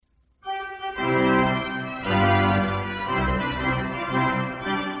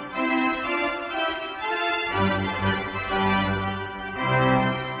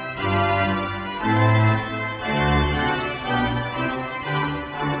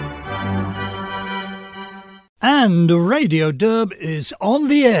And Radio Derb is on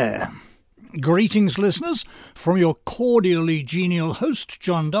the air. Greetings, listeners, from your cordially genial host,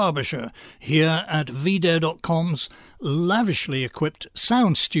 John Derbyshire, here at VDare.com's lavishly equipped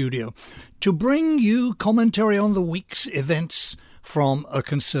sound studio, to bring you commentary on the week's events from a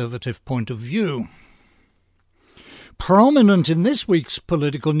conservative point of view. Prominent in this week's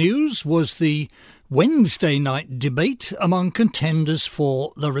political news was the Wednesday night debate among contenders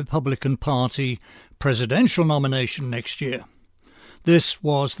for the Republican Party presidential nomination next year. This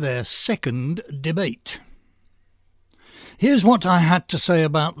was their second debate. Here's what I had to say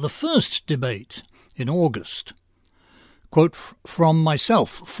about the first debate in August. Quote from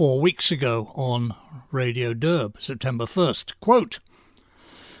myself 4 weeks ago on Radio Derb, September 1st. Quote,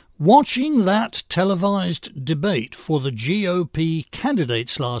 "Watching that televised debate for the GOP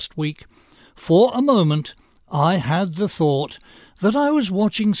candidates last week, for a moment I had the thought that I was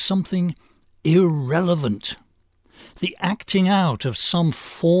watching something irrelevant, the acting out of some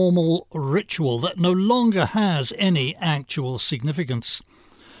formal ritual that no longer has any actual significance,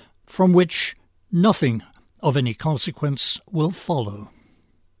 from which nothing of any consequence will follow."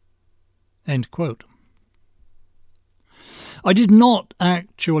 End quote. I did not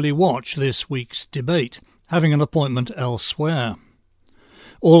actually watch this week's debate, having an appointment elsewhere.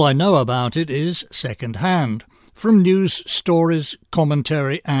 All I know about it is second-hand, from news stories,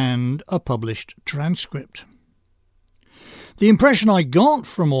 commentary and a published transcript. The impression I got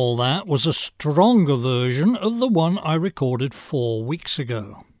from all that was a stronger version of the one I recorded 4 weeks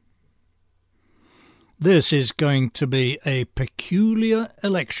ago. This is going to be a peculiar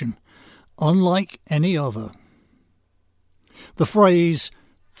election, unlike any other. The phrase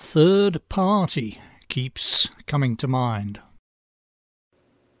 "third party" keeps coming to mind.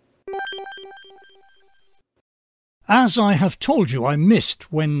 As I have told you, I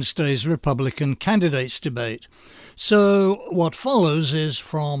missed Wednesday's Republican candidates debate, so what follows is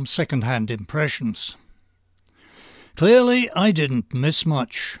from second-hand impressions. Clearly, I didn't miss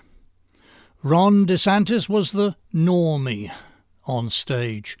much. Ron DeSantis was the normie on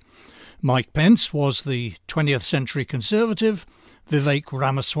stage. Mike Pence was the 20th century conservative, Vivek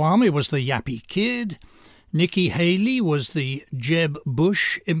Ramaswamy was the yappy kid, Nikki Haley was the Jeb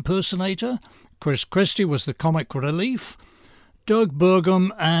Bush impersonator, Chris Christie was the comic relief, Doug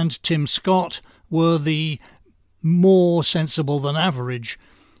Burgum and Tim Scott were the more sensible than average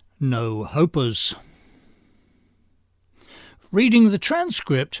no-hopers. Reading the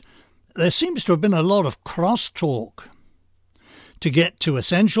transcript, there seems to have been a lot of crosstalk. To get to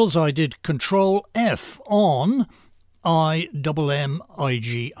essentials, I did Control F on IMMIGR.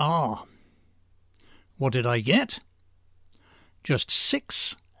 What did I get? Just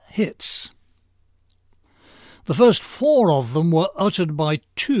 6 hits. The first 4 of them were uttered by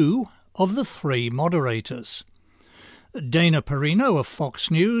 2 of the 3 moderators, Dana Perino of Fox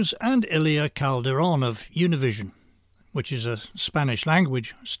News and Ilia Calderon of Univision, which is a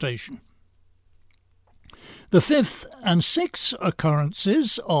Spanish-language station. The 5th and 6th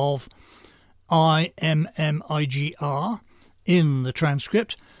occurrences of IMMIGR in the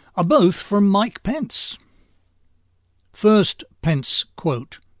transcript are both from Mike Pence. First, Pence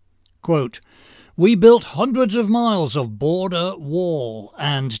quote, "We built hundreds of miles of border wall,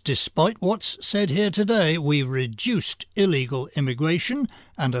 and despite what's said here today, we reduced illegal immigration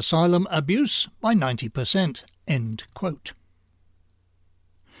and asylum abuse by 90%. End quote.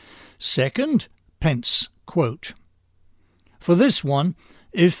 Second, Pence quote, "For this one,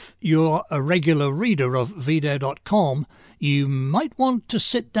 if you're a regular reader of VDare.com, you might want to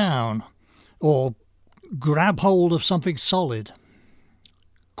sit down or grab hold of something solid."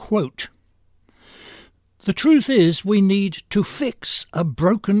 Quote, "The truth is we need to fix a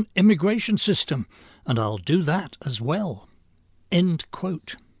broken immigration system, and I'll do that as well." End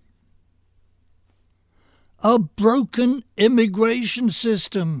quote. A broken immigration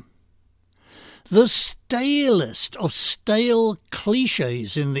system. The stalest of stale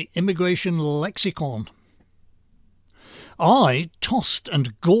cliches in the immigration lexicon. I tossed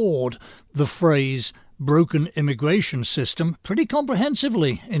and gored the phrase broken immigration system pretty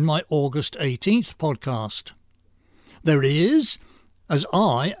comprehensively in my August 18th podcast. There is, as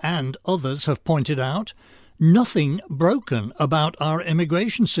I and others have pointed out, nothing broken about our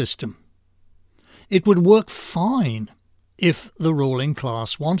immigration system. It would work fine if the ruling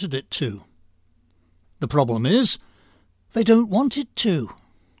class wanted it to. The problem is, they don't want it to.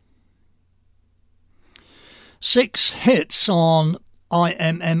 6 hits on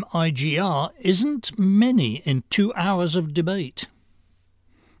IMMIGR isn't many in 2 hours of debate.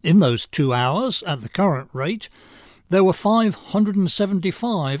 In those 2 hours, at the current rate, there were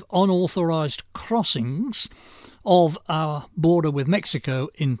 575 unauthorised crossings of our border with Mexico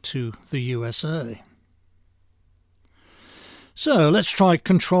into the USA. So let's try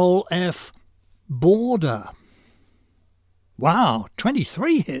Control F, border. Wow,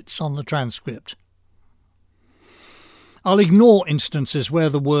 23 hits on the transcript. I'll ignore instances where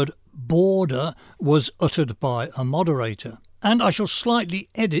the word border was uttered by a moderator, and I shall slightly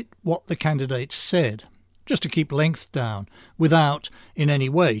edit what the candidates said, just to keep length down, without in any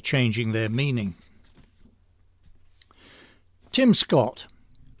way changing their meaning. Tim Scott,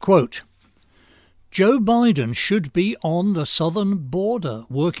 quote, Joe Biden should be on the southern border,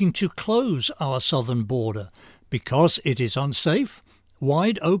 working to close our southern border, because it is unsafe,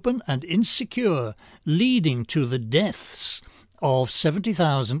 wide open and insecure, leading to the deaths of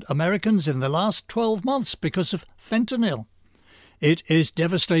 70,000 Americans in the last 12 months because of fentanyl. It is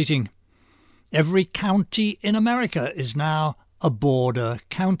devastating. Every county in America is now a border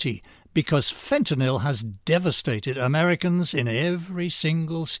county because fentanyl has devastated Americans in every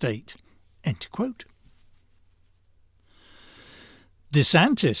single state. End quote.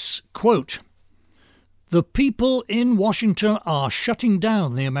 DeSantis, quote, the people in Washington are shutting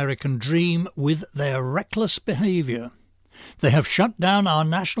down the American dream with their reckless behaviour. They have shut down our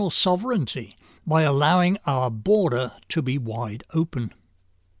national sovereignty by allowing our border to be wide open.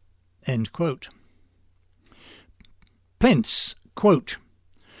 End quote. Pence, quote,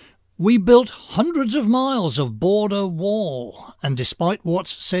 we built hundreds of miles of border wall, and despite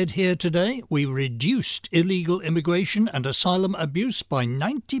what's said here today, we reduced illegal immigration and asylum abuse by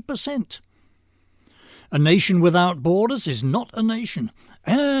 90%. A nation without borders is not a nation,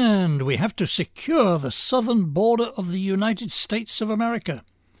 and we have to secure the southern border of the United States of America.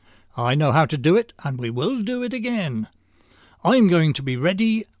 I know how to do it, and we will do it again. I'm going to be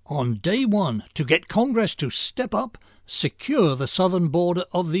ready on day one to get Congress to step up, secure the southern border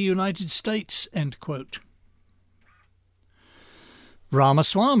of the United States, end quote.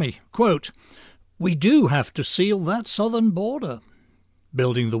 Ramaswamy, quote, we do have to seal that southern border.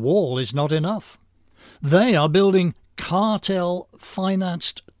 Building the wall is not enough. They are building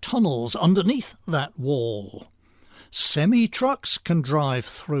cartel-financed tunnels underneath that wall. Semi-trucks can drive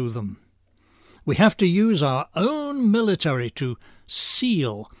through them. We have to use our own military to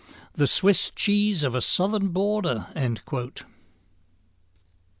seal the Swiss cheese of a southern border, end quote.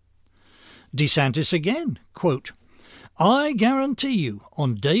 DeSantis again, quote, I guarantee you,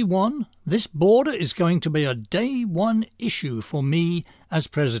 on day one, this border is going to be a day one issue for me as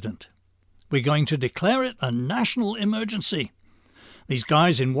president. We're going to declare it a national emergency. These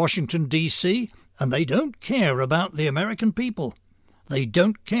guys in Washington, D.C., and they don't care about the American people. They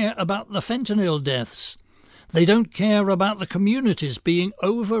don't care about the fentanyl deaths. They don't care about the communities being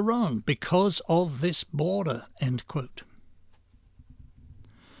overrun because of this border, end quote.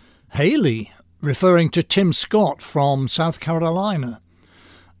 Haley, referring to Tim Scott from South Carolina,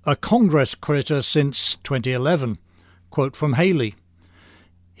 a Congress critter since 2011, quote from Haley,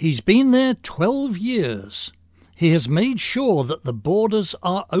 he's been there 12 years. He has made sure that the borders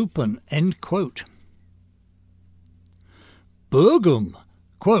are open, end quote. Burgum,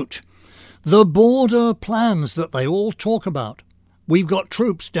 quote, the border plans that they all talk about. We've got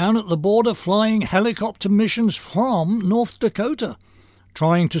troops down at the border flying helicopter missions from North Dakota,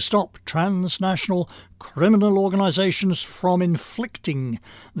 trying to stop transnational criminal organizations from inflicting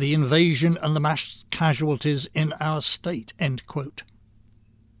the invasion and the mass casualties in our state, end quote.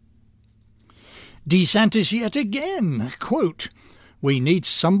 DeSantis yet again, quote, we need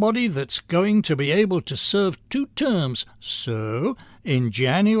somebody that's going to be able to serve 2 terms, so in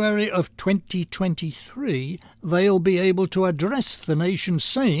January of 2023 they'll be able to address the nation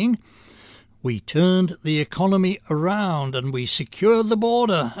saying, we turned the economy around and we secured the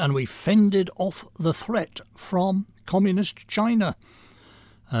border and we fended off the threat from communist China.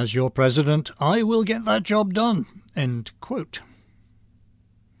 As your president, I will get that job done, end quote.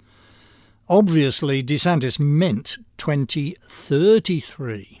 Obviously, DeSantis meant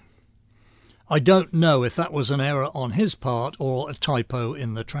 2033. I don't know if that was an error on his part or a typo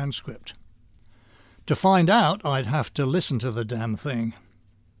in the transcript. To find out, I'd have to listen to the damn thing.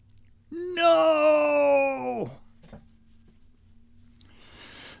 No!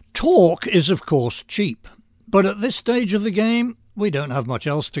 Talk is, of course, cheap, but at this stage of the game, we don't have much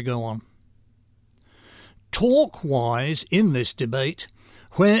else to go on. Talk-wise, in this debate,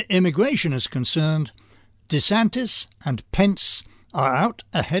 where immigration is concerned, DeSantis and Pence are out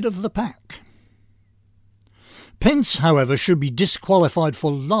ahead of the pack. Pence, however, should be disqualified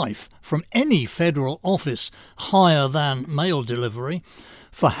for life from any federal office higher than mail delivery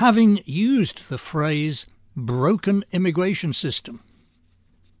for having used the phrase broken immigration system.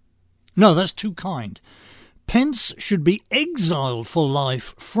 No, that's too kind. Pence should be exiled for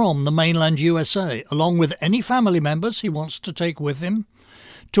life from the mainland USA, along with any family members he wants to take with him,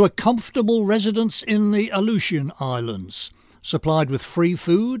 to a comfortable residence in the Aleutian Islands, supplied with free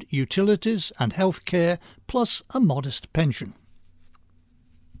food, utilities and health care, plus a modest pension.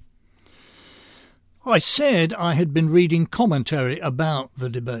 I said I had been reading commentary about the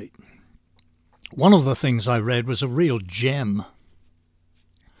debate. One of the things I read was a real gem.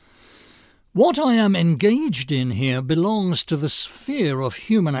 What I am engaged in here belongs to the sphere of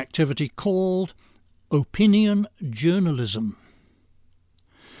human activity called opinion journalism.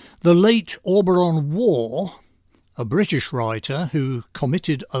 The late Auberon Waugh, a British writer who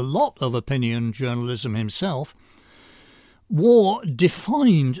committed a lot of opinion journalism himself, Waugh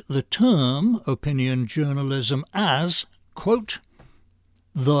defined the term opinion journalism as, quote,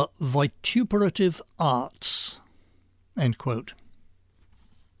 the vituperative arts, end quote.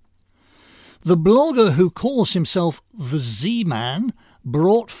 The blogger who calls himself the Z-Man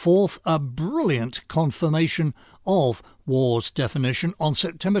brought forth a brilliant confirmation of Waugh's definition on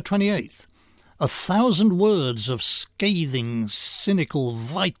September 28th. 1,000 words of scathing, cynical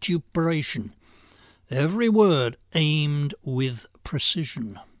vituperation, every word aimed with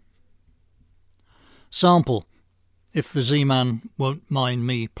precision. Sample, if the Z-Man won't mind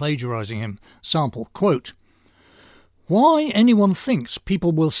me plagiarising him. Sample, quote, why anyone thinks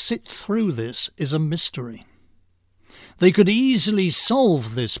people will sit through this is a mystery. They could easily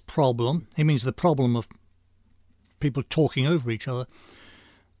solve this problem. He means the problem of people talking over each other.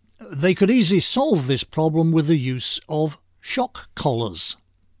 They could easily solve this problem with the use of shock collars.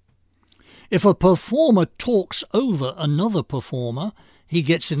 If a performer talks over another performer, he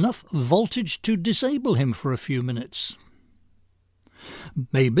gets enough voltage to disable him for a few minutes.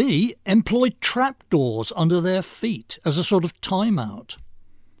 Maybe employ trapdoors under their feet as a sort of timeout.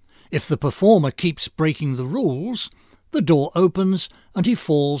 If the performer keeps breaking the rules, the door opens and he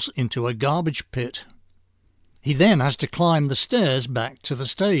falls into a garbage pit. He then has to climb the stairs back to the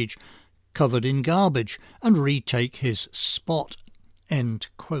stage, covered in garbage, and retake his spot. End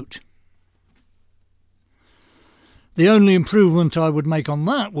quote. The only improvement I would make on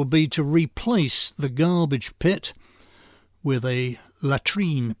that would be to replace the garbage pit with a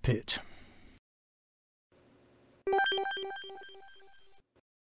latrine pit.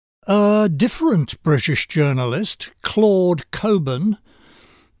 A different British journalist, Claude Cockburn,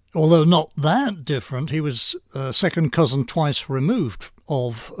 although not that different, he was a second cousin twice removed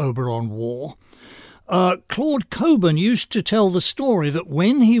of Auberon Waugh. Claude Cockburn used to tell the story that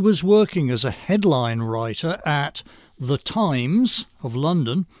when he was working as a headline writer at The Times of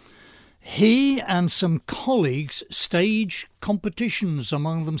London, he and some colleagues staged competitions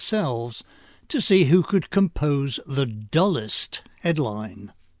among themselves to see who could compose the dullest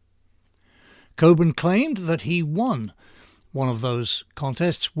headline. Cockburn claimed that he won one of those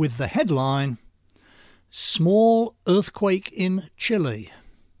contests with the headline, "Small Earthquake in Chile,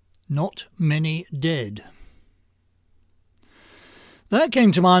 Not Many Dead." That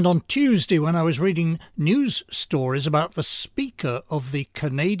came to mind on Tuesday when I was reading news stories about the Speaker of the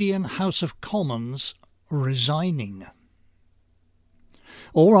Canadian House of Commons resigning.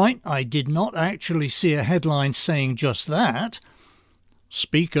 All right, I did not actually see a headline saying just that.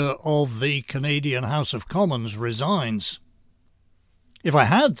 Speaker of the Canadian House of Commons resigns. If I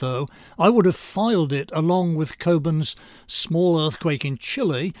had, though, I would have filed it along with Cockburn's Small Earthquake in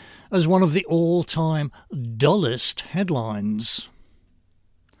Chile as one of the all-time dullest headlines.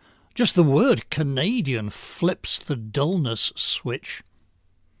 Just the word Canadian flips the dullness switch.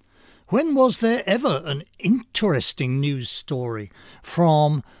 When was there ever an interesting news story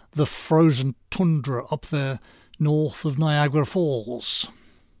from the frozen tundra up there north of Niagara Falls?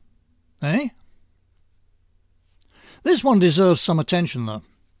 Eh? This one deserves some attention, though.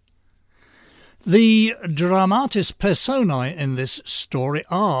 The dramatis personae in this story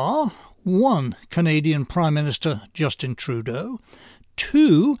are 1. Canadian Prime Minister Justin Trudeau,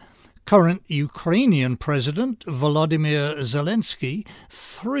 2. Current Ukrainian President Volodymyr Zelensky,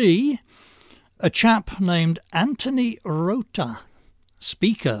 3. A chap named Anthony Rota,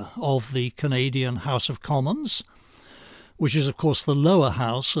 Speaker of the Canadian House of Commons, which is of course the lower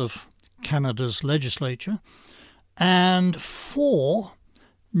house of Canada's legislature, and 4.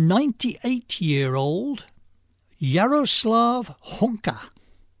 98-year-old Yaroslav Honka,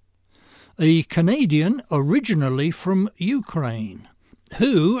 a Canadian originally from Ukraine,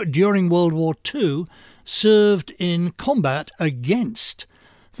 who, during World War II, served in combat against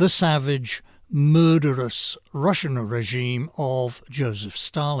the savage, murderous Russian regime of Joseph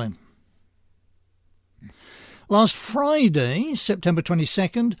Stalin. Last Friday, September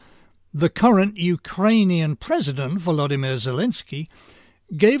 22nd, the current Ukrainian President, Volodymyr Zelensky,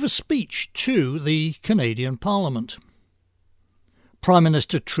 gave a speech to the Canadian Parliament. Prime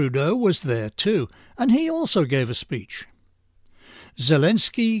Minister Trudeau was there too, and he also gave a speech.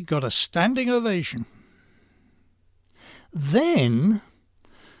 Zelensky got a standing ovation. Then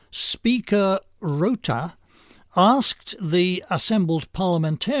Speaker Rota asked the assembled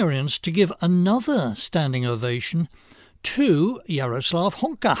parliamentarians to give another standing ovation to Yaroslav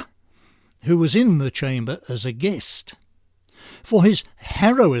Honka, who was in the chamber as a guest, for his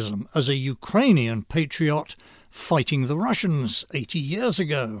heroism as a Ukrainian patriot fighting the Russians 80 years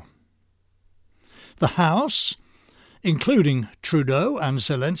ago. The House, including Trudeau and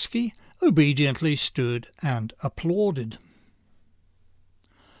Zelensky, obediently stood and applauded.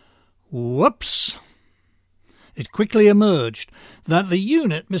 Whoops! It quickly emerged that the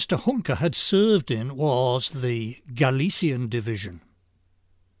unit Mr. Honka had served in was the Galician Division.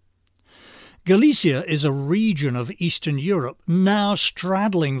 Galicia is a region of Eastern Europe now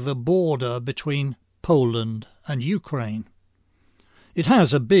straddling the border between Poland and Ukraine. It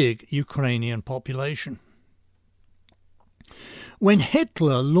has a big Ukrainian population. When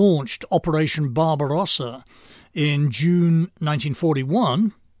Hitler launched Operation Barbarossa in June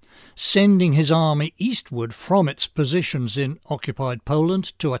 1941, sending his army eastward from its positions in occupied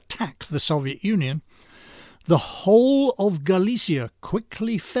Poland to attack the Soviet Union, the whole of Galicia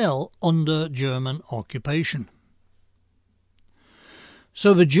quickly fell under German occupation.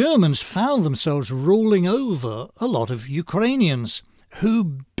 So the Germans found themselves ruling over a lot of Ukrainians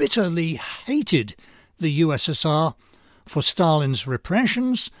who bitterly hated the USSR for Stalin's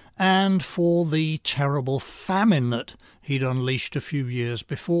repressions and for the terrible famine that he'd unleashed a few years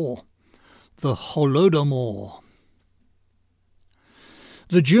before, the Holodomor.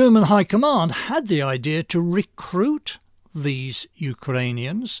 The German High Command had the idea to recruit these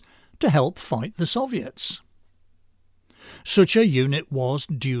Ukrainians to help fight the Soviets. Such a unit was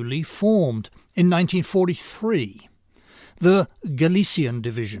duly formed in 1943, the Galician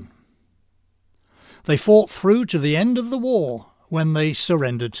Division. They fought through to the end of the war when they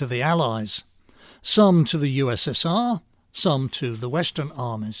surrendered to the Allies, some to the USSR, some to the Western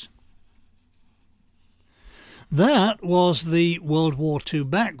armies. That was the World War II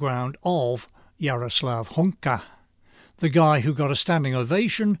background of Yaroslav Honka, the guy who got a standing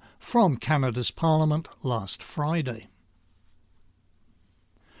ovation from Canada's Parliament last Friday.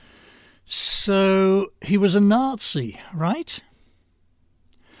 So he was a Nazi, right?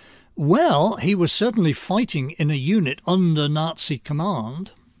 Well, he was certainly fighting in a unit under Nazi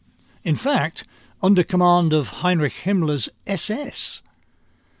command. In fact, under command of Heinrich Himmler's SS,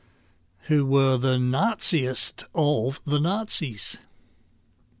 who were the Naziest of the Nazis.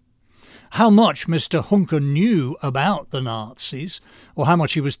 How much Mr. Honka knew about the Nazis, or how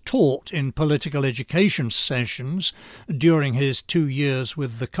much he was taught in political education sessions during his 2 years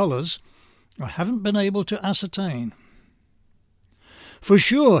with the Colours, I haven't been able to ascertain. For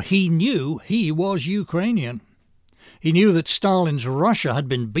sure, he knew he was Ukrainian. He knew that Stalin's Russia had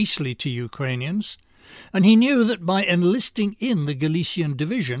been beastly to Ukrainians, and he knew that by enlisting in the Galician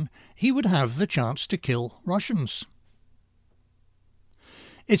Division, he would have the chance to kill Russians.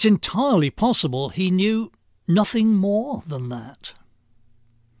 It's entirely possible he knew nothing more than that.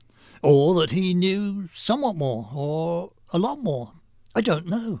 Or that he knew somewhat more, or a lot more. I don't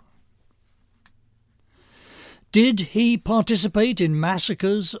know. Did he participate in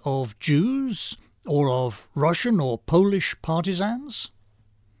massacres of Jews or of Russian or Polish partisans?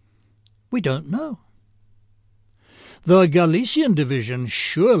 We don't know. The Galician Division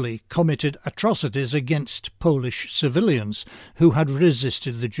surely committed atrocities against Polish civilians who had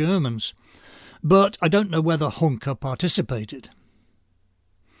resisted the Germans, but I don't know whether Honka participated.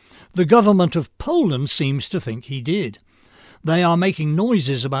 The government of Poland seems to think he did. They are making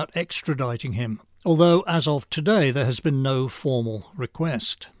noises about extraditing him, although as of today there has been no formal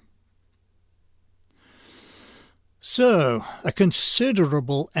request. So, a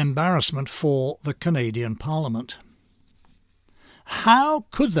considerable embarrassment for the Canadian Parliament. How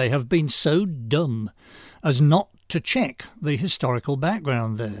could they have been so dumb as not to check the historical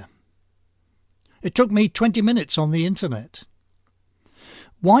background there? It took me 20 minutes on the internet.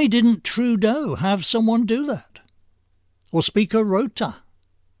 Why didn't Trudeau have someone do that? Or Speaker Rota?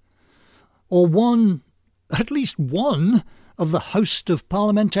 Or at least one of the host of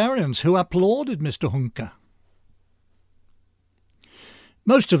parliamentarians who applauded Mr. Honka?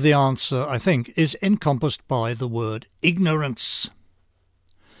 Most of the answer, I think, is encompassed by the word ignorance.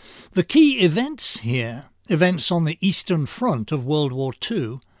 The key events here, events on the Eastern Front of World War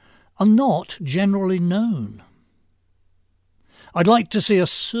II, are not generally known. I'd like to see a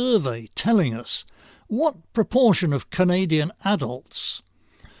survey telling us what proportion of Canadian adults,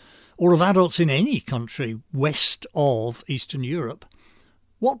 or of adults in any country west of Eastern Europe,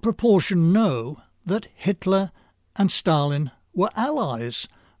 what proportion know that Hitler and Stalin were allies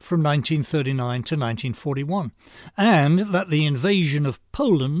from 1939 to 1941, and that the invasion of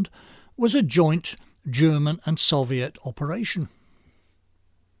Poland was a joint German and Soviet operation.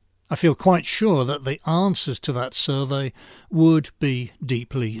 I feel quite sure that the answers to that survey would be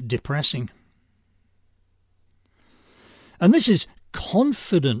deeply depressing. And this is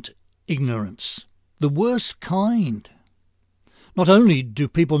confident ignorance, the worst kind. Not only do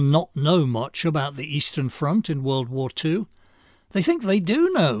people not know much about the Eastern Front in World War II, they think they do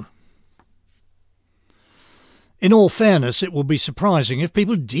know. In all fairness, it would be surprising if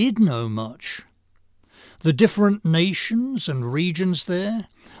people did know much. The different nations and regions there,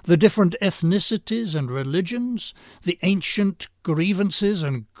 the different ethnicities and religions, the ancient grievances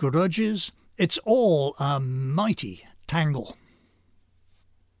and grudges, it's all a mighty tangle.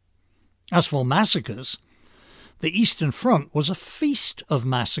 As for massacres, the Eastern Front was a feast of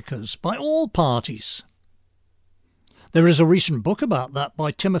massacres by all parties. There is a recent book about that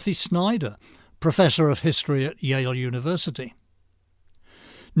by Timothy Snyder, Professor of History at Yale University.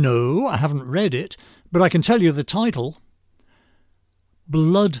 No, I haven't read it, but I can tell you the title.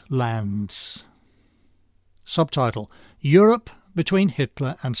 Bloodlands. Subtitle: Europe between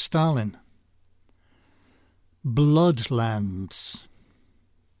Hitler and Stalin. Bloodlands.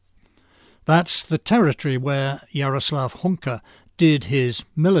 That's the territory where Yaroslav Hunka did his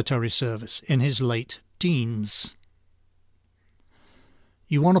military service in his late teens.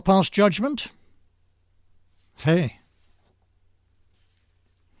 You want to pass judgment? Hey.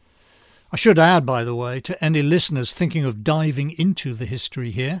 I should add, by the way, to any listeners thinking of diving into the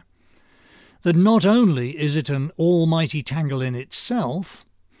history here, that not only is it an almighty tangle in itself,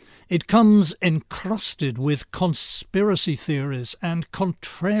 it comes encrusted with conspiracy theories and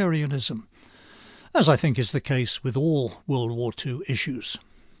contrarianism, as I think is the case with all World War II issues.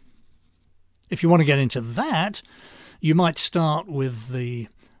 If you want to get into that, you might start with the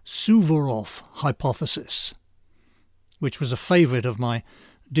Suvorov hypothesis, which was a favourite of my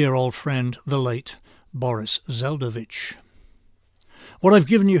dear old friend, the late Boris Zeldovich. What I've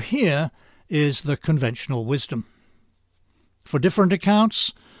given you here is the conventional wisdom. For different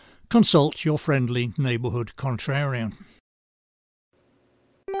accounts, consult your friendly neighbourhood contrarian.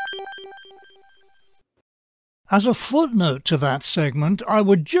 As a footnote to that segment, I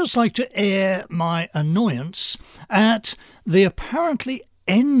would just like to air my annoyance at the apparently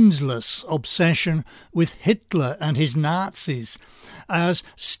endless obsession with Hitler and his Nazis as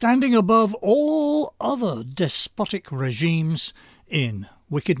standing above all other despotic regimes in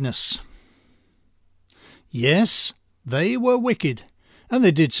wickedness. Yes, they were wicked, and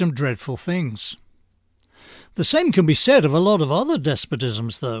they did some dreadful things. The same can be said of a lot of other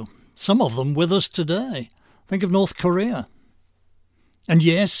despotisms, though, some of them with us today. Think of North Korea. And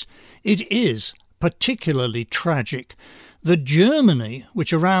yes, it is particularly tragic that Germany,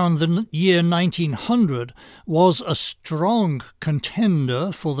 which around the year 1900 was a strong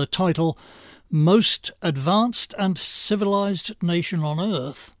contender for the title Most Advanced and Civilized Nation on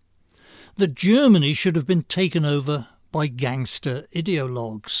Earth, that Germany should have been taken over by gangster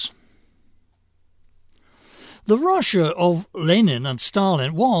ideologues. The Russia of Lenin and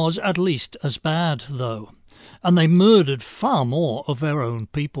Stalin was at least as bad, though, and they murdered far more of their own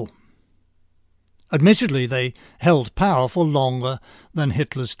people. Admittedly, they held power for longer than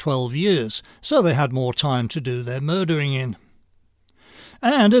Hitler's 12 years, so they had more time to do their murdering in.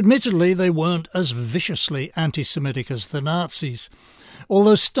 And admittedly, they weren't as viciously anti-Semitic as the Nazis,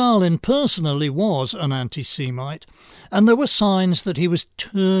 although Stalin personally was an anti-Semite, and there were signs that he was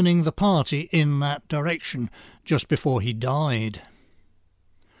turning the party in that direction just before he died.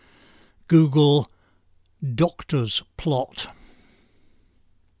 Google Doctor's Plot.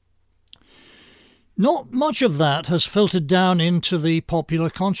 Not much of that has filtered down into the popular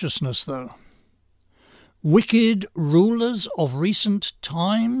consciousness, though. Wicked rulers of recent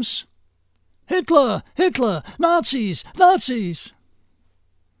times? Hitler! Hitler! Nazis! Nazis!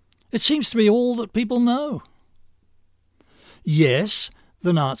 It seems to be all that people know. Yes,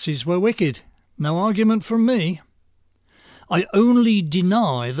 the Nazis were wicked. No argument from me. I only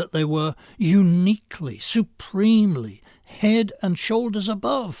deny that they were uniquely, supremely, head and shoulders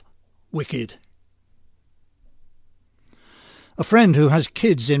above wicked. A friend who has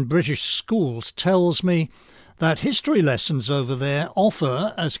kids in British schools tells me that history lessons over there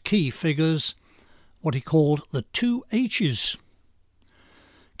offer as key figures what he called the two H's: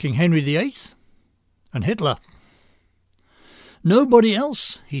 King Henry VIII and Hitler. Nobody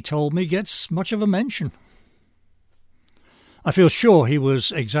else, he told me, gets much of a mention. I feel sure he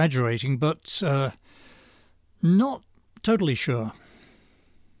was exaggerating, but not totally sure.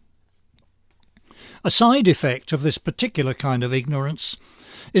 A side effect of this particular kind of ignorance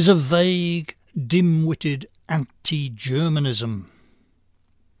is a vague, dim-witted anti-Germanism.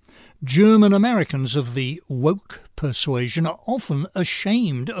 German Americans of the woke persuasion are often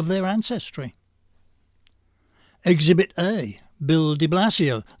ashamed of their ancestry. Exhibit A, Bill de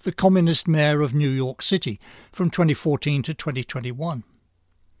Blasio, the communist mayor of New York City from 2014 to 2021.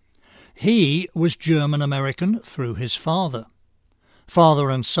 He was German American through his father. Father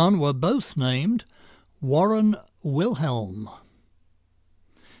and son were both named Warren Wilhelm.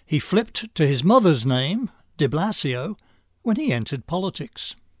 He flipped to his mother's name, de Blasio, when he entered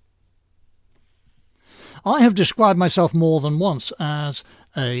politics. I have described myself more than once as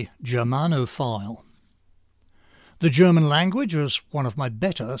a Germanophile. The German language was one of my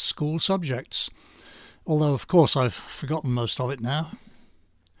better school subjects, although of course I've forgotten most of it now.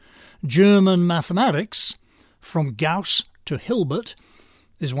 German mathematics, from Gauss to Hilbert,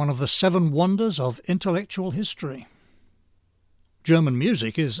 is one of the 7 wonders of intellectual history. German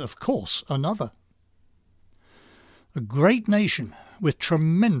music is, of course, another. A great nation with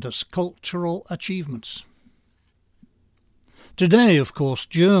tremendous cultural achievements. Today, of course,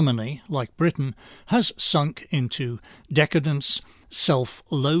 Germany, like Britain, has sunk into decadence,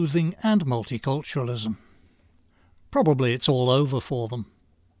 self-loathing and multiculturalism. Probably it's all over for them.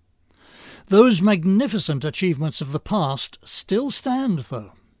 Those magnificent achievements of the past still stand,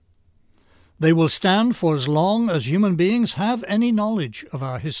 though. They will stand for as long as human beings have any knowledge of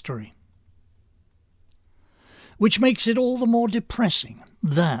our history. Which makes it all the more depressing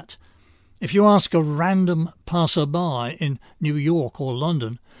that, if you ask a random passer-by in New York or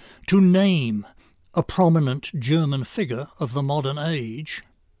London to name a prominent German figure of the modern age,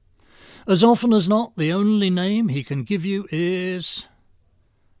 as often as not the only name he can give you is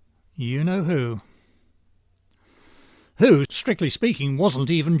you know who. Who, strictly speaking, wasn't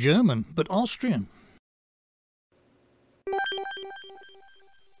even German, but Austrian.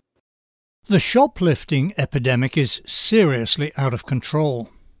 The shoplifting epidemic is seriously out of control.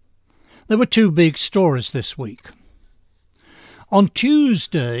 There were 2 big stories this week. On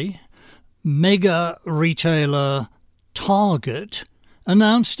Tuesday, mega retailer Target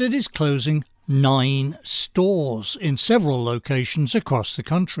announced it is closing 9 stores in several locations across the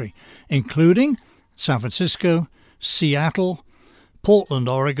country, including San Francisco, Seattle, Portland,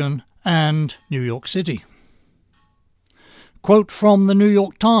 Oregon, and New York City. Quote from the New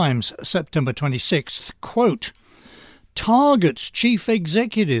York Times, September 26th, quote, Target's chief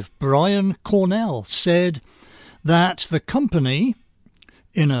executive, Brian Cornell, said that the company,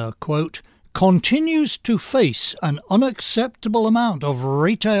 in a quote, continues to face an unacceptable amount of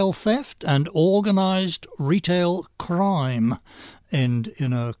retail theft and organised retail crime, end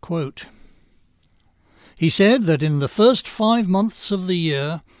in a quote. He said that in the first 5 months of the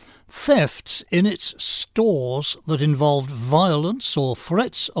year, thefts in its stores that involved violence or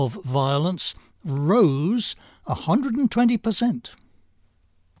threats of violence rose 120%.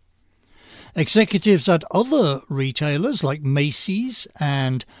 Executives at other retailers like Macy's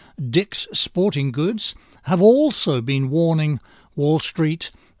and Dick's Sporting Goods have also been warning Wall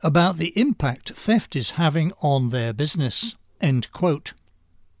Street about the impact theft is having on their business. End quote.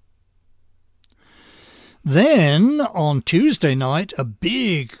 Then, on Tuesday night, a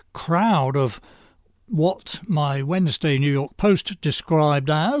big crowd of what my Wednesday New York Post described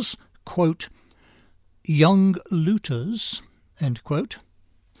as, quote, young looters, end quote,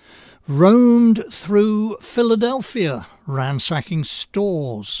 roamed through Philadelphia, ransacking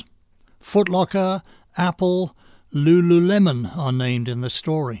stores. Foot Locker, Apple, Lululemon are named in the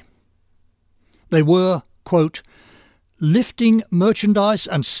story. They were, quote, lifting merchandise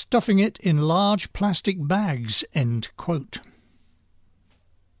and stuffing it in large plastic bags, end quote.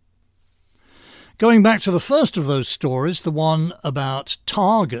 Going back to the first of those stories, the one about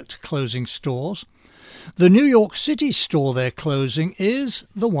Target closing stores, the New York City store they're closing is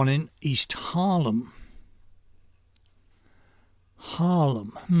the one in East Harlem.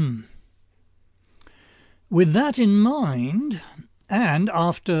 With that in mind, and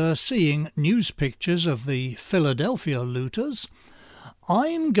after seeing news pictures of the Philadelphia looters,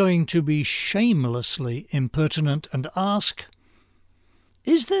 I'm going to be shamelessly impertinent and ask,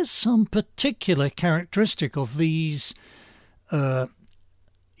 is there some particular characteristic of these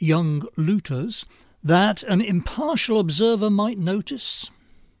young looters that an impartial observer might notice,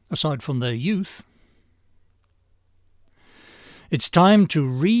 aside from their youth? It's time to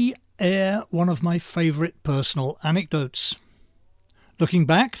re-air one of my favourite personal anecdotes. Looking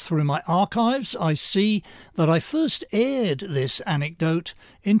back through my archives, I see that I first aired this anecdote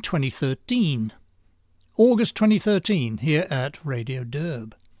in 2013, August 2013, here at Radio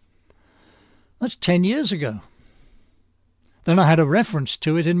Derb. That's 10 years ago. Then I had a reference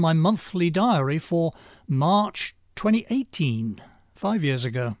to it in my monthly diary for March 2018, 5 years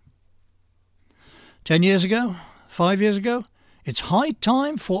ago. 10 years ago, 5 years ago, it's high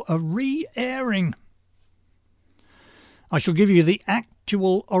time for a re-airing. I shall give you the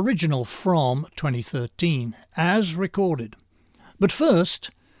actual original from 2013, as recorded. But first,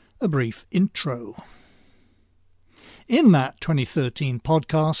 a brief intro. In that 2013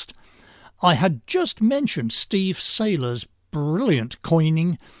 podcast, I had just mentioned Steve Saylor's brilliant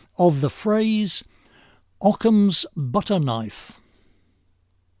coining of the phrase Occam's butter knife.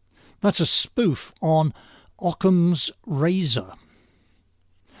 That's a spoof on Occam's razor.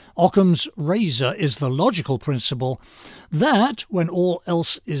 Occam's razor is the logical principle that, when all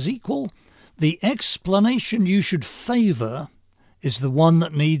else is equal, the explanation you should favour is the one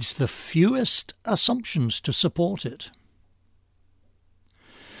that needs the fewest assumptions to support it.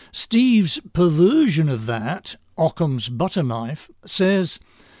 Steve's perversion of that, Occam's butter knife, says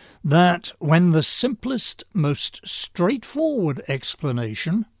that when the simplest, most straightforward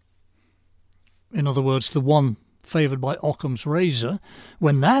explanation, in other words, the one favoured by Occam's razor,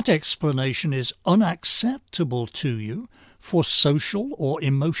 when that explanation is unacceptable to you for social or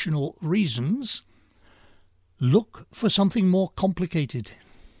emotional reasons, look for something more complicated.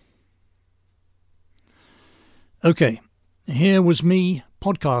 Okay, here was me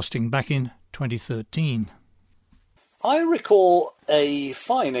podcasting back in 2013. I recall a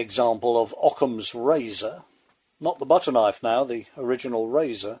fine example of Occam's razor, not the butter knife now, the original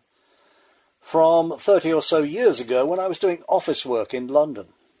razor, from 30 or so years ago when I was doing office work in London.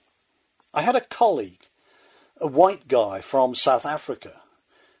 I had a colleague, a white guy from South Africa,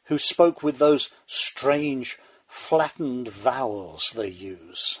 who spoke with those strange flattened vowels they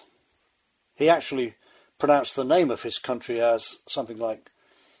use. He actually pronounced the name of his country as something like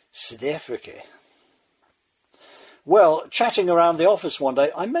South Africa. Well, chatting around the office one day,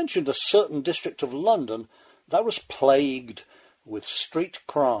 I mentioned a certain district of London that was plagued with street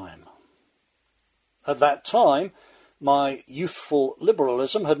crime. At that time, my youthful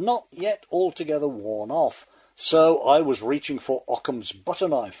liberalism had not yet altogether worn off, so I was reaching for Occam's butter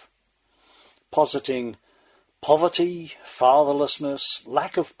knife, positing poverty, fatherlessness,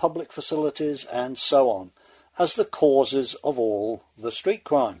 lack of public facilities, and so on, as the causes of all the street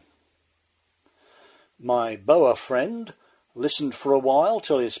crime. My Boer friend listened for a while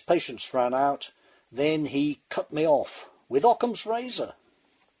till his patience ran out, then he cut me off with Occam's razor.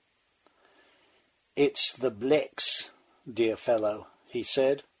 "It's the blacks, dear fellow," he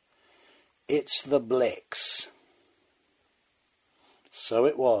said. "It's the blacks." So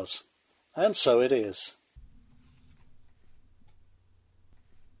it was, and so it is.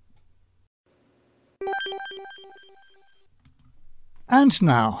 And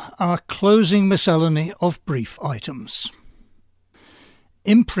now, our closing miscellany of brief items.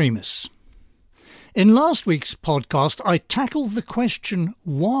 Imprimis. In last week's podcast, I tackled the question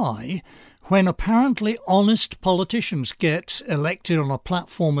why, when apparently honest politicians get elected on a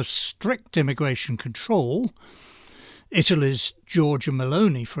platform of strict immigration control, Italy's Giorgia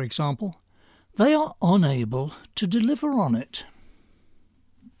Meloni, for example, they are unable to deliver on it.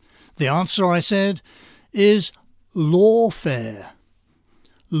 The answer, I said, is lawfare.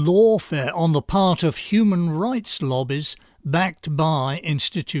 Lawfare on the part of human rights lobbies backed by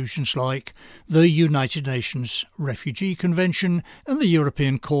institutions like the United Nations Refugee Convention and the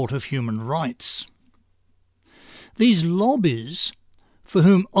European Court of Human Rights. These lobbies, for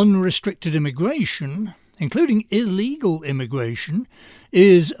whom unrestricted immigration, including illegal immigration,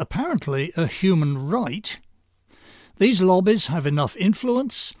 is apparently a human right, these lobbies have enough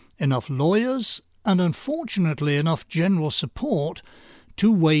influence, enough lawyers, and unfortunately enough general support to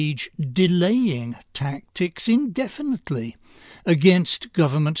wage delaying tactics indefinitely against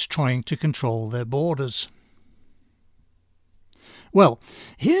governments trying to control their borders. Well,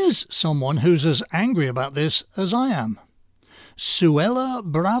 here's someone who's as angry about this as I am. Suella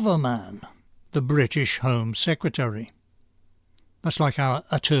Braverman, the British Home Secretary. That's like our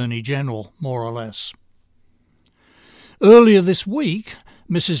Attorney General, more or less. Earlier this week,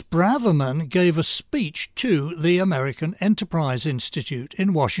 Mrs. Braverman gave a speech to the American Enterprise Institute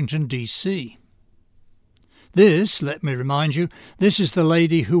in Washington, D.C. This, let me remind you, this is the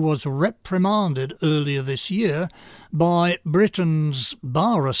lady who was reprimanded earlier this year by Britain's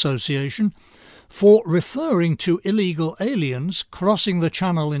Bar Association for referring to illegal aliens crossing the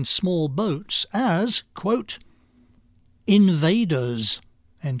channel in small boats as, quote, invaders,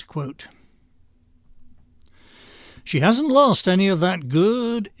 end quote. She hasn't lost any of that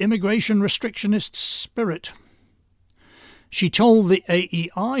good immigration restrictionist spirit. She told the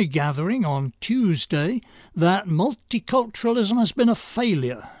AEI gathering on Tuesday that multiculturalism has been a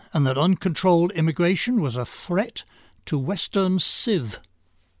failure and that uncontrolled immigration was a threat to Western civ.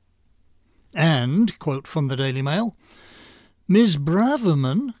 And, quote from the Daily Mail, Ms.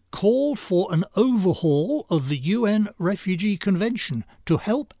 Braverman called for an overhaul of the UN Refugee Convention to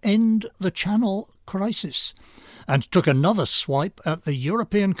help end the Channel crisis, and took another swipe at the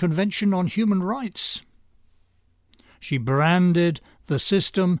European Convention on Human Rights. She branded the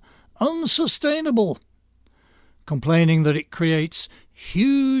system unsustainable, complaining that it creates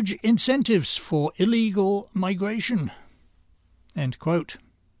huge incentives for illegal migration. End quote.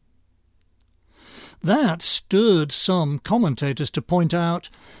 That stirred some commentators to point out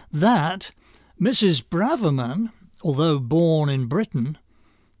that Mrs. Braverman, although born in Britain,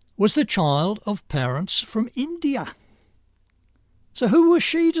 was the child of parents from India. So who was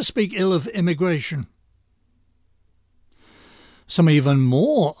she to speak ill of immigration? Some even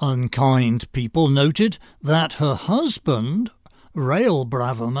more unkind people noted that her husband, Rael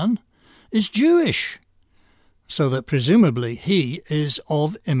Braverman, is Jewish, so that presumably he is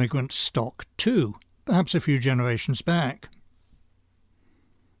of immigrant stock too, perhaps a few generations back.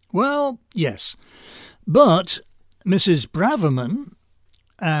 Well, yes, but Mrs. Braverman,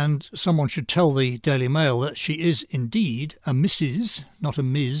 and someone should tell the Daily Mail that she is indeed a Mrs., not a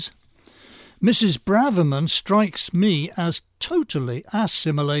Ms. Mrs. Braverman strikes me as totally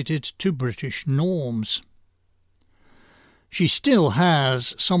assimilated to British norms. She still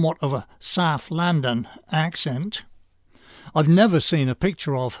has somewhat of a South London accent. I've never seen a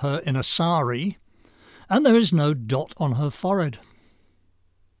picture of her in a sari, and there is no dot on her forehead.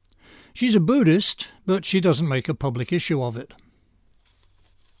 She's a Buddhist, but she doesn't make a public issue of it.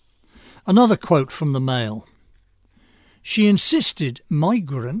 Another quote from the Mail. She insisted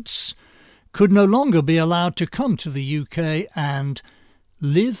migrants could no longer be allowed to come to the UK and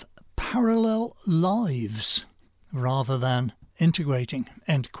live parallel lives rather than integrating,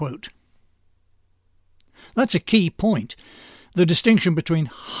 end quote. That's a key point, the distinction between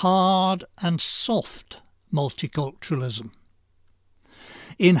hard and soft multiculturalism.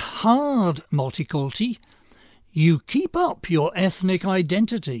 In hard multiculti, you keep up your ethnic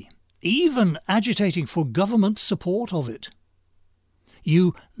identity, even agitating for government support of it.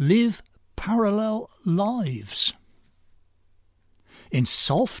 You live parallel lives. In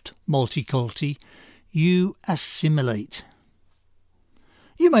soft multiculti, you assimilate.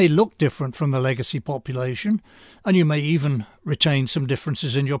 You may look different from the legacy population, and you may even retain some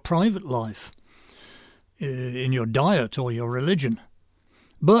differences in your private life, in your diet or your religion.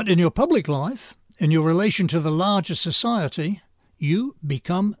 But in your public life, in your relation to the larger society, you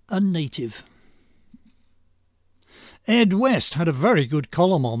become a native. Ed West had a very good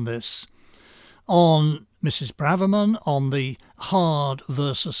column on this, on Mrs. Braverman, on the hard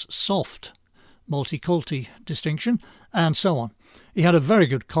versus soft multiculti distinction, and so on. He had a very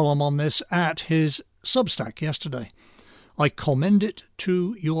good column on this at his Substack yesterday. I commend it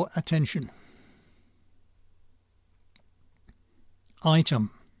to your attention.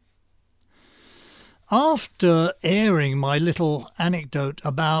 Item. After airing my little anecdote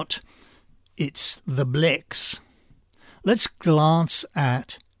about it's the Blacks, let's glance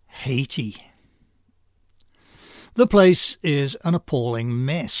at Haiti. The place is an appalling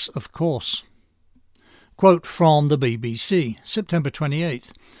mess, of course. Quote from the BBC, September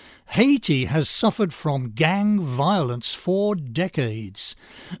 28th. Haiti has suffered from gang violence for decades,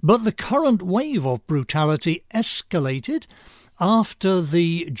 but the current wave of brutality escalated after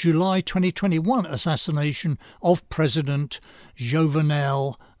the July 2021 assassination of President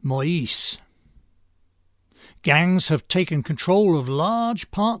Jovenel Moïse. Gangs have taken control of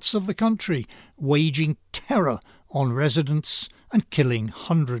large parts of the country, waging terror on residents and killing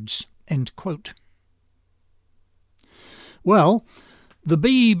hundreds. End quote. Well, the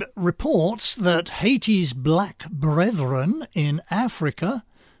Beeb reports that Haiti's black brethren in Africa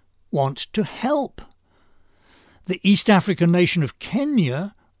want to help. The East African nation of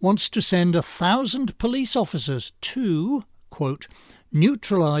Kenya wants to send 1,000 police officers to, quote,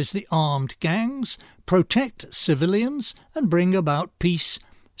 neutralise the armed gangs, protect civilians and bring about peace,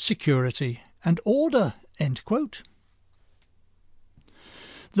 security and order, end quote.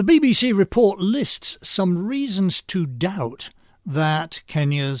 The BBC report lists some reasons to doubt that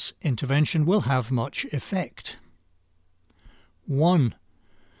Kenya's intervention will have much effect. 1.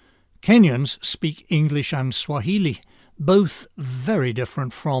 Kenyans speak English and Swahili, both very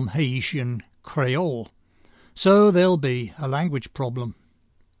different from Haitian Creole. so there'll be a language problem.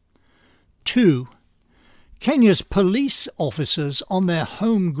 2. Kenya's police officers on their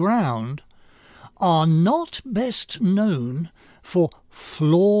home ground are not best known for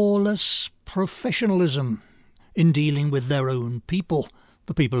flawless professionalism in dealing with their own people,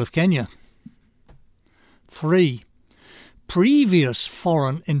 the people of Kenya. 3. Previous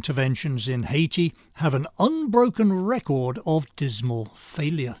foreign interventions in Haiti have an unbroken record of dismal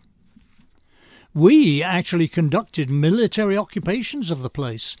failure. We actually conducted military occupations of the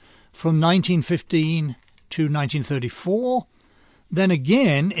place from 1915 to 1934, then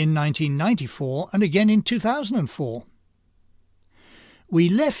again in 1994 and again in 2004. We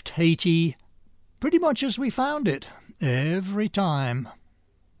left Haiti pretty much as we found it, every time.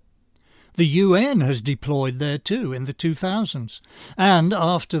 The UN has deployed there too in the 2000s and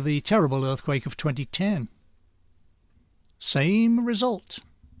after the terrible earthquake of 2010. Same result,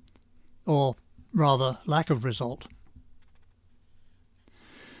 or rather lack of result.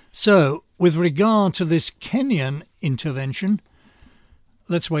 So, with regard to this Kenyan intervention,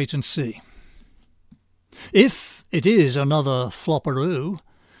 let's wait and see. If it is another flopperoo,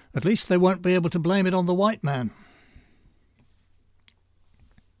 at least they won't be able to blame it on the white man.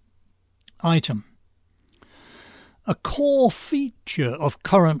 Item. A core feature of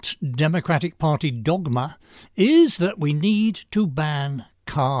current Democratic Party dogma is that we need to ban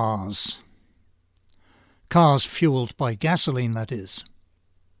cars. Cars fuelled by gasoline, that is.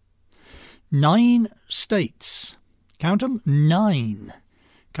 9 states, count them, 9,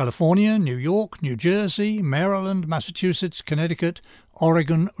 California, New York, New Jersey, Maryland, Massachusetts, Connecticut,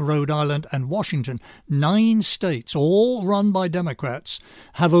 Oregon, Rhode Island and Washington, 9 states, all run by Democrats,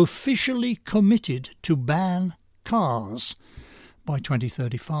 have officially committed to ban cars by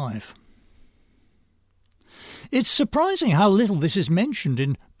 2035. It's surprising how little this is mentioned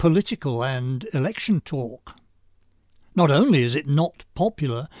in political and election talk. Not only is it not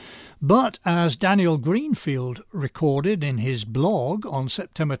popular, but as Daniel Greenfield recorded in his blog on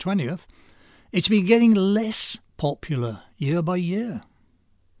September 20th, it's been getting less popular year by year.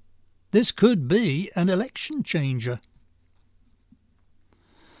 This could be an election changer.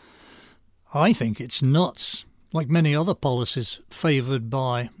 I think it's nuts, like many other policies favoured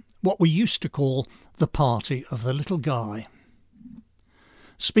by what we used to call the party of the little guy.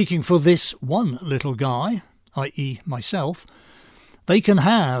 Speaking for this one little guy, i.e. myself, they can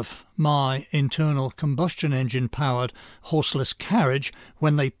have my internal combustion engine-powered horseless carriage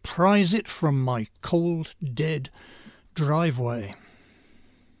when they prize it from my cold, dead driveway.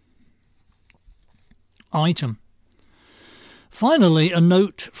 Item. Finally, a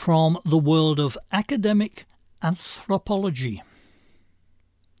note from the world of academic anthropology.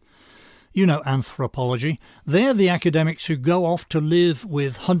 You know anthropology. They're the academics who go off to live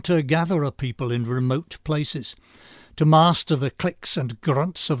with hunter-gatherer people in remote places, to master the clicks and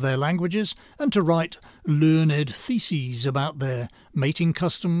grunts of their languages, and to write learned theses about their mating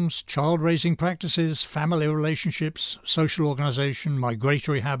customs, child-raising practices, family relationships, social organisation,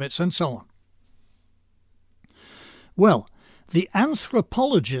 migratory habits, and so on. Well, the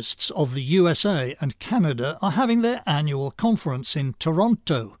Anthropologists of the USA and Canada are having their annual conference in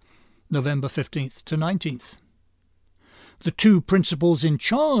Toronto, November 15th to 19th. The 2 principals in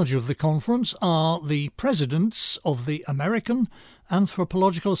charge of the conference are the presidents of the American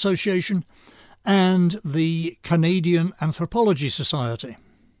Anthropological Association and the Canadian Anthropology Society.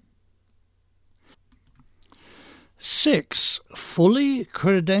 6 fully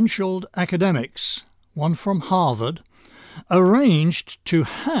credentialed academics, one from Harvard, arranged to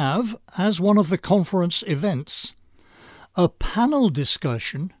have, as one of the conference events, a panel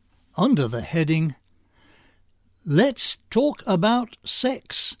discussion under the heading, "Let's talk about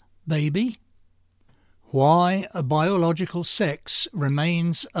sex, baby. Why biological sex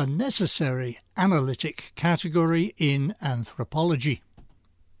remains a necessary analytic category in anthropology."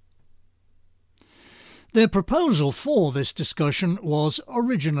 Their proposal for this discussion was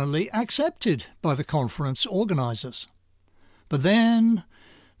originally accepted by the conference organisers, but then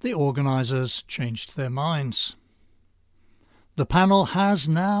the organisers changed their minds. The panel has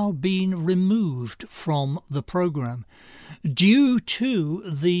now been removed from the programme due to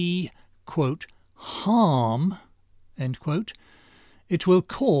the, quote, harm, end quote, it will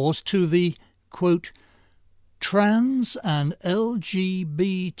cause to the, quote, trans and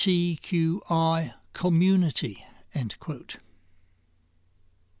LGBTQI community, end quote.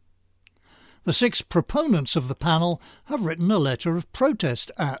 The 6 proponents of the panel have written a letter of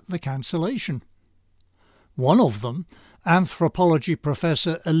protest at the cancellation. One of them, anthropology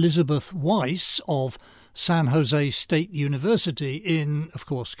professor Elizabeth Weiss of San Jose State University in, of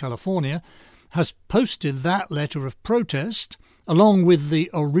course, California, has posted that letter of protest, along with the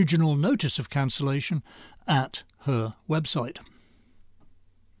original notice of cancellation, at her website.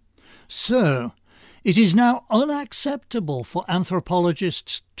 So, it is now unacceptable for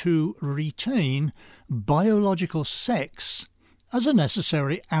anthropologists to retain biological sex as a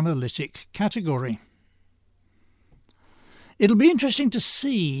necessary analytic category. It'll be interesting to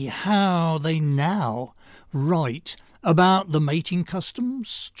see how they now write about the mating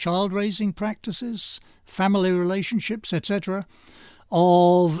customs, child-raising practices, family relationships, etc.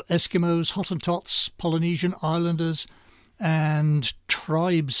 of Eskimos, Hottentots, Polynesian Islanders and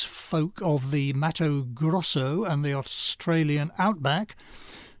tribes folk of the Mato Grosso and the Australian outback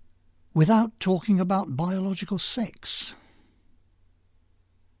without talking about biological sex.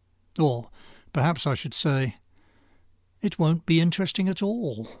 Or perhaps I should say, it won't be interesting at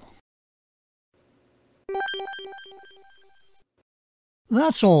all.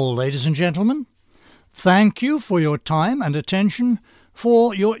 That's all, ladies and gentlemen. Thank you for your time and attention,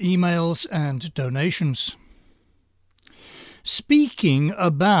 for your emails and donations. Speaking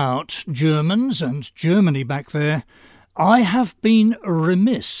about Germans and Germany back there, I have been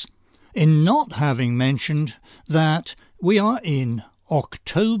remiss in not having mentioned that we are in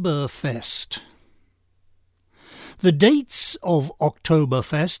Oktoberfest. The dates of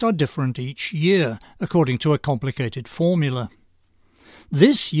Oktoberfest are different each year, according to a complicated formula.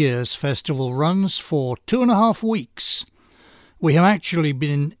 This year's festival runs for 2.5 weeks. We have actually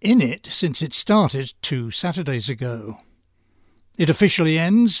been in it since it started 2 Saturdays ago. It officially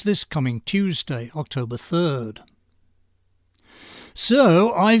ends this coming Tuesday, October 3rd.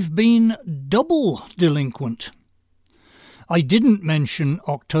 So I've been double delinquent. I didn't mention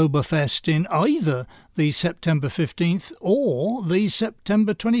Oktoberfest in either the September 15th or the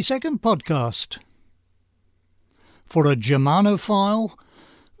September 22nd podcast. For a Germanophile,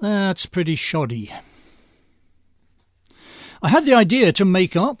 that's pretty shoddy. I had the idea to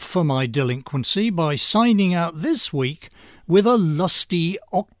make up for my delinquency by signing out this week with a lusty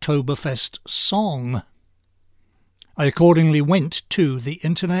Oktoberfest song. I accordingly went to the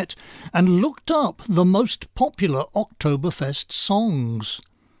internet and looked up the most popular Oktoberfest songs.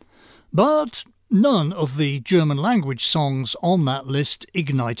 But none of the German language songs on that list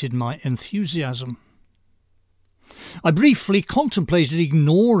ignited my enthusiasm. I briefly contemplated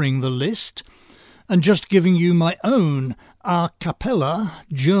ignoring the list and just giving you my own a cappella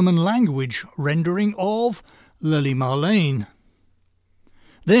German language rendering of Lily Marlene.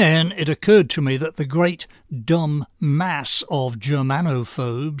 Then it occurred to me that the great dumb mass of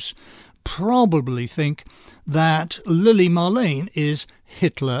Germanophobes probably think that Lily Marlene is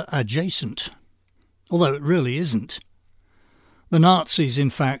Hitler adjacent, although it really isn't. The Nazis, in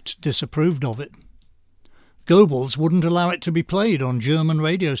fact, disapproved of it. Goebbels wouldn't allow it to be played on German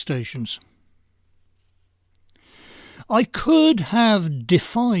radio stations. I could have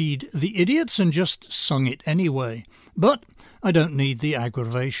defied the idiots and just sung it anyway, but I don't need the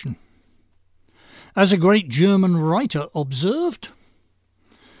aggravation. As a great German writer observed,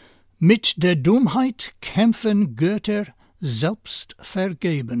 mit der Dummheit kämpfen Götter selbst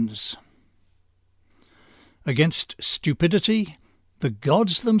vergebens. Against stupidity, the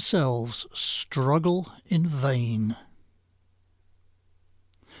gods themselves struggle in vain.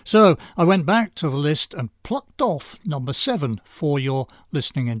 So I went back to the list and plucked off number 7 for your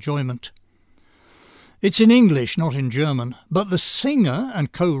listening enjoyment. It's in English, not in German, but the singer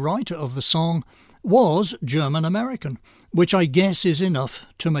and co-writer of the song was German-American, which I guess is enough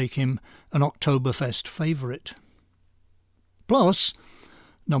to make him an Oktoberfest favourite. Plus,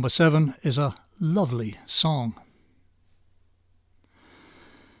 number 7 is a lovely song.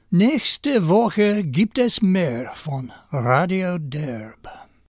 Nächste Woche gibt es mehr von Radio Derb.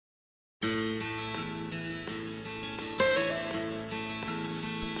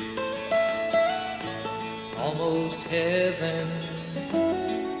 Almost heaven,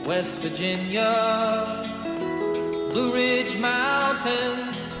 West Virginia, Blue Ridge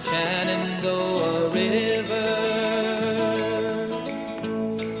Mountains, Shenandoah River.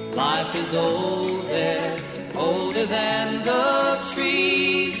 Life is old there, older than the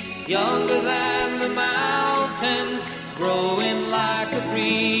trees, younger than the mountains, growing like a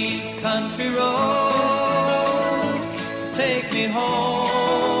breeze. Country roads, take me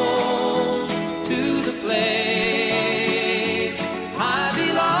home to the place I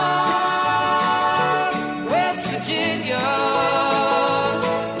belong, West Virginia,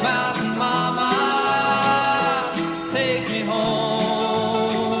 Mountain Mama, take me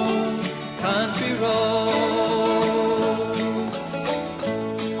home, country roads.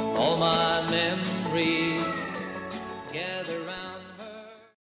 All my memories gather round.